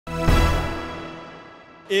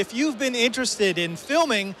If you've been interested in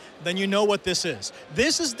filming, then you know what this is.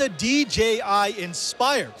 This is the DJI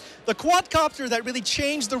Inspire, the quadcopter that really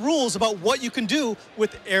changed the rules about what you can do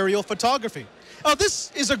with aerial photography. Now,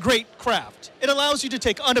 this is a great craft. It allows you to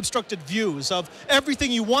take unobstructed views of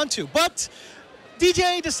everything you want to, but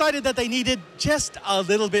DJI decided that they needed just a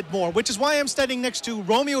little bit more, which is why I'm standing next to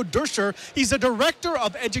Romeo Derscher. He's the Director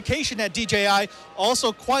of Education at DJI,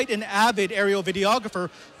 also quite an avid aerial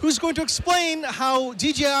videographer, who's going to explain how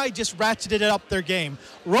DJI just ratcheted up their game.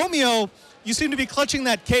 Romeo, you seem to be clutching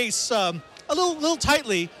that case a little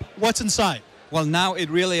tightly. What's inside? Well, now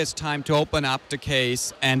it really is time to open up the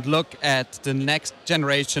case and look at the next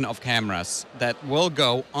generation of cameras that will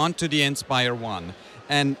go onto the Inspire 1.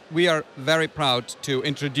 And we are very proud to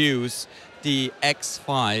introduce the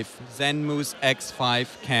X5, Zenmuse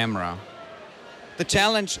X5 camera. The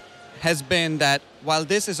challenge has been that while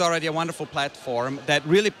this is already a wonderful platform that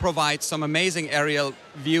really provides some amazing aerial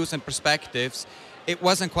views and perspectives, it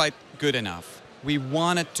wasn't quite good enough. We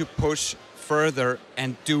wanted to push further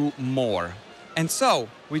and do more. And so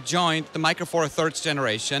we joined the Micro Four Thirds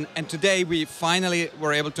generation, and today we finally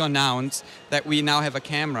were able to announce that we now have a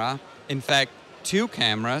camera, in fact, 2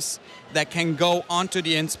 cameras that can go onto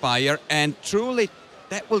the Inspire, and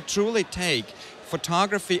that will truly take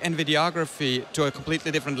photography and videography to a completely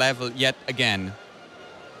different level yet again.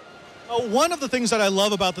 One of the things that I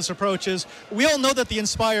love about this approach is we all know that the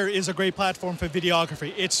Inspire is a great platform for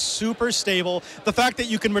videography. It's super stable. The fact that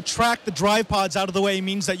you can retract the drive pods out of the way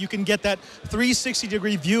means that you can get that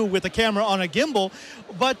 360-degree view with the camera on a gimbal.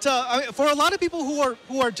 But for a lot of people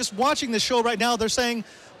who are just watching this show right now, they're saying,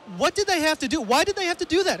 what did they have to do? Why did they have to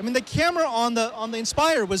do that? I mean, the camera on the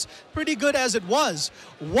Inspire was pretty good as it was.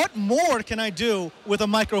 What more can I do with a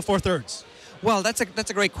Micro Four Thirds? Well, that's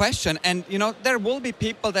a great question. And, you know, there will be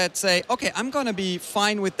people that say, okay, I'm going to be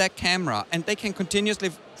fine with that camera, and they can continuously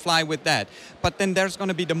fly with that. But then there's going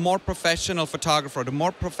to be the more professional photographer, the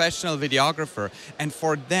more professional videographer. And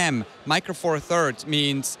for them, Micro Four Thirds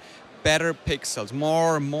means better pixels,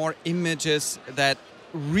 more images that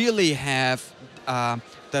really have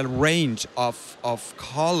the range of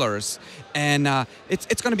colors, and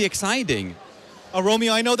it's going to be exciting.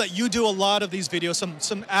 Romeo, I know that you do a lot of these videos,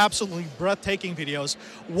 some absolutely breathtaking videos.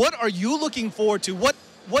 What are you looking forward to?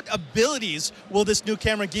 What abilities will this new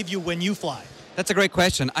camera give you when you fly? That's a great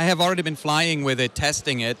question. I have already been flying with it,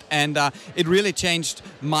 testing it, and it really changed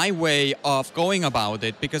my way of going about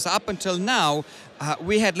it, because up until now,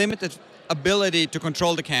 we had limited ability to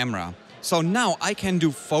control the camera. So now I can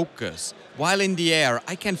do focus. While in the air,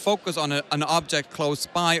 I can focus on an object close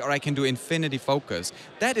by, or I can do infinity focus.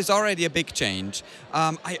 That is already a big change.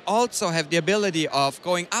 I also have the ability of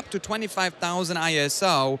going up to 25,000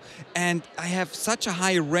 ISO, and I have such a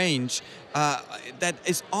high range that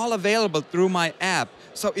is all available through my app.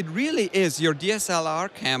 So it really is your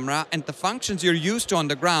DSLR camera and the functions you're used to on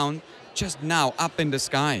the ground just now up in the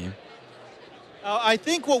sky. I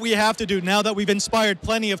think what we have to do now that we've inspired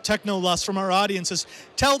plenty of techno-lust from our audience is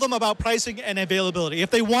tell them about pricing and availability. If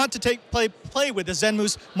they want to play with the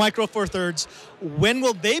Zenmuse Micro Four Thirds, when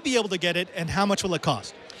will they be able to get it, and how much will it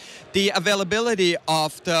cost? The availability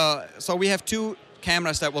of so we have 2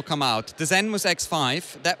 cameras that will come out. The Zenmuse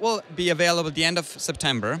X5, that will be available at the end of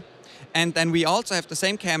September. And then we also have the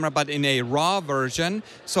same camera, but in a RAW version.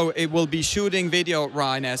 So it will be shooting video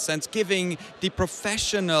RAW in essence, giving the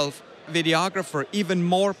professional videographer even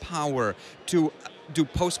more power to do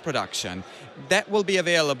post-production. That will be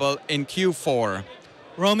available in Q4.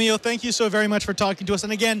 Romeo, thank you so very much for talking to us.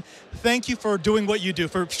 And again, thank you for doing what you do.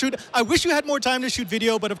 I wish you had more time to shoot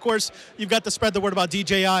video, but of course, you've got to spread the word about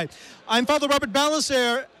DJI. I'm Father Robert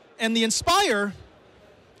Ballecer, and the Inspire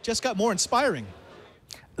just got more inspiring.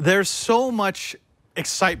 There's so much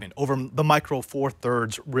excitement over the Micro Four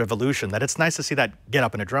Thirds revolution that it's nice to see that get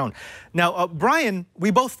up in a drone. Now, Brian,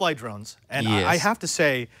 we both fly drones, and yes. I have to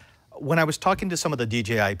say, when I was talking to some of the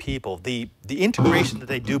DJI people, the integration that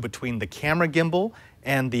they do between the camera gimbal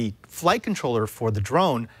and the flight controller for the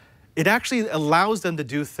drone, it actually allows them to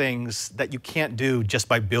do things that you can't do just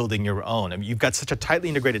by building your own. I mean, you've got such a tightly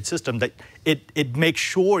integrated system that it makes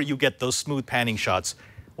sure you get those smooth panning shots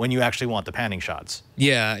when you actually want the panning shots.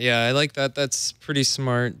 Yeah, I like that. That's pretty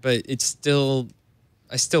smart, but I still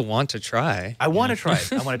want to try. I want to try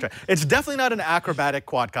it. I want to try it. It's definitely not an acrobatic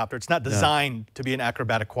quadcopter. It's not designed to be an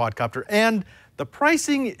acrobatic quadcopter, and the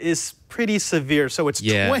pricing is pretty severe. So it's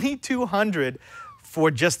 $2,200 for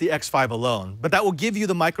just the X5 alone. But that will give you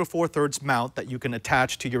the Micro Four Thirds mount that you can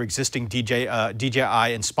attach to your existing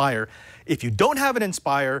DJI Inspire. If you don't have an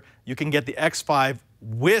Inspire, you can get the X5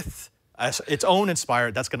 with its own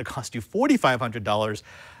Inspire. That's going to cost you $4,500.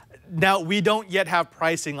 Now, we don't yet have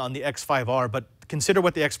pricing on the X5R, but consider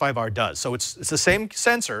what the X5R does. So it's the same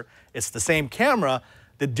sensor, it's the same camera.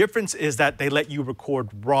 The difference is that they let you record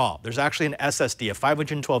RAW. There's actually an SSD, a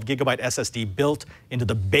 512 gigabyte SSD built into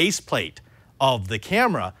the base plate of the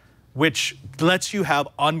camera, which lets you have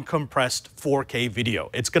uncompressed 4K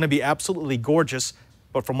video. It's going to be absolutely gorgeous,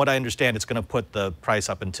 but from what I understand, it's going to put the price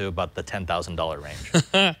up into about the $10,000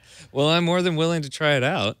 range. Well, I'm more than willing to try it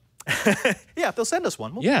out. Yeah, if they'll send us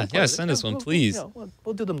one. We'll send us one, please.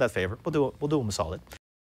 We'll do them that favor. We'll do them a solid.